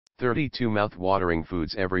32 Mouth-watering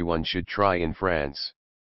foods everyone should try in France.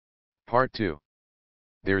 Part 2.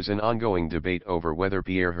 There's an ongoing debate over whether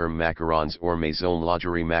Pierre Hermé macarons or Maison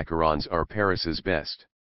Lagerie macarons are Paris's best.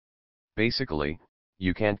 Basically,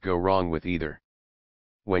 you can't go wrong with either.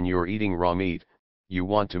 When you're eating raw meat, you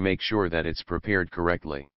want to make sure that it's prepared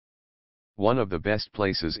correctly. One of the best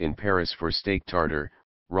places in Paris for steak tartare,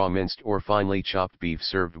 raw minced or finely chopped beef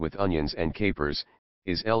served with onions and capers,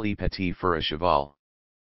 is Le Petit Four à Cheval.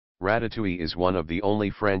 Ratatouille is one of the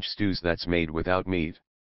only French stews that's made without meat.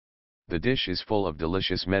 The dish is full of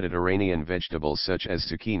delicious Mediterranean vegetables such as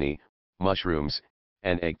zucchini, mushrooms,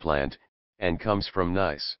 and eggplant, and comes from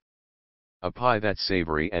Nice. A pie that's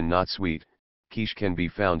savory and not sweet, quiche, can be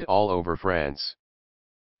found all over France.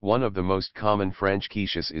 One of the most common French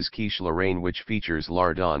quiches is quiche Lorraine, which features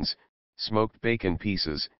lardons, smoked bacon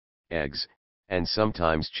pieces, eggs, and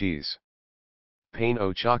sometimes cheese. Pain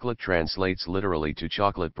au chocolat translates literally to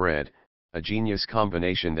chocolate bread, a genius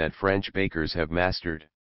combination that French bakers have mastered.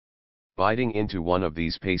 Biting into one of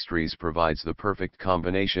these pastries provides the perfect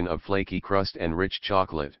combination of flaky crust and rich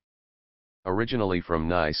chocolate. Originally from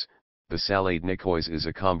Nice, the salade niçoise is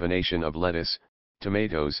a combination of lettuce,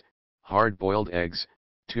 tomatoes, hard-boiled eggs,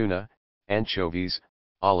 tuna, anchovies,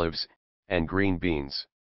 olives, and green beans.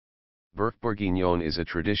 Bœuf bourguignon is a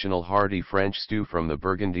traditional hearty French stew from the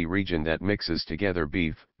Burgundy region that mixes together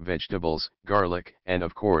beef, vegetables, garlic, and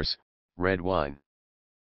of course, red wine.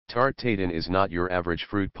 Tarte tatin is not your average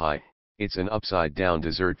fruit pie, it's an upside-down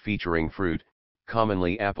dessert featuring fruit,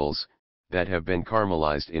 commonly apples, that have been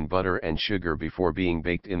caramelized in butter and sugar before being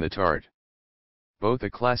baked in the tart. Both a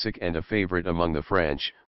classic and a favorite among the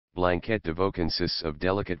French, blanquette de veau consists of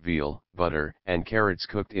delicate veal, butter, and carrots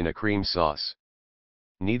cooked in a cream sauce.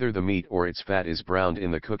 Neither the meat or its fat is browned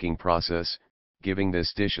in the cooking process, giving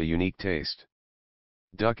this dish a unique taste.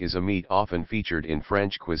 Duck is a meat often featured in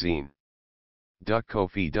French cuisine. Duck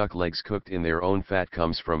confit, duck legs cooked in their own fat,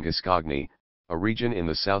 comes from Gascony, a region in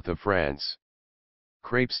the south of France.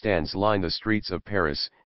 Crepe stands line the streets of Paris,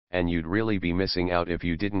 and you'd really be missing out if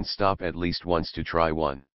you didn't stop at least once to try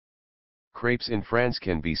one. Crepes in France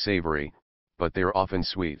can be savory, but they're often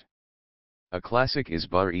sweet. A classic is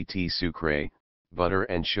beurre et sucré, butter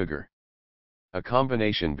and sugar. A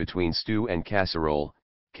combination between stew and casserole,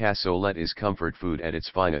 cassolette is comfort food at its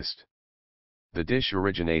finest. The dish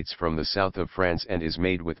originates from the south of France and is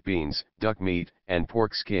made with beans, duck meat, and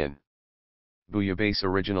pork skin. Bouillabaisse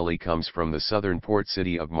originally comes from the southern port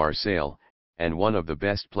city of Marseille, and one of the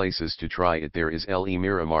best places to try it there is Le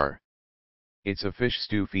Miramar. It's a fish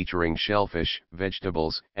stew featuring shellfish,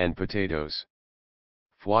 vegetables, and potatoes.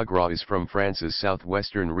 Foie gras is from France's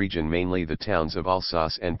southwestern region, mainly the towns of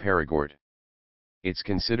Alsace and Périgord. It's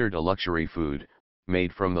considered a luxury food,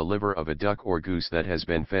 made from the liver of a duck or goose that has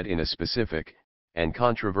been fed in a specific, and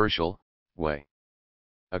controversial, way.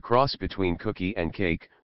 A cross between cookie and cake,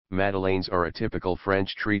 madeleines are a typical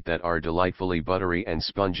French treat that are delightfully buttery and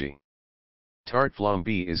spongy. Tarte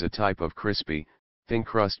flambée is a type of crispy, thin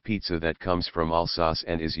crust pizza that comes from Alsace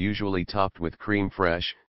and is usually topped with crème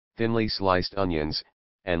fraîche, thinly sliced onions,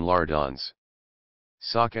 and lardons.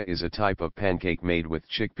 Saka is a type of pancake made with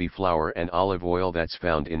chickpea flour and olive oil that's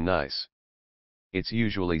found in Nice. It's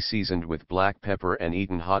usually seasoned with black pepper and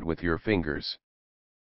eaten hot with your fingers.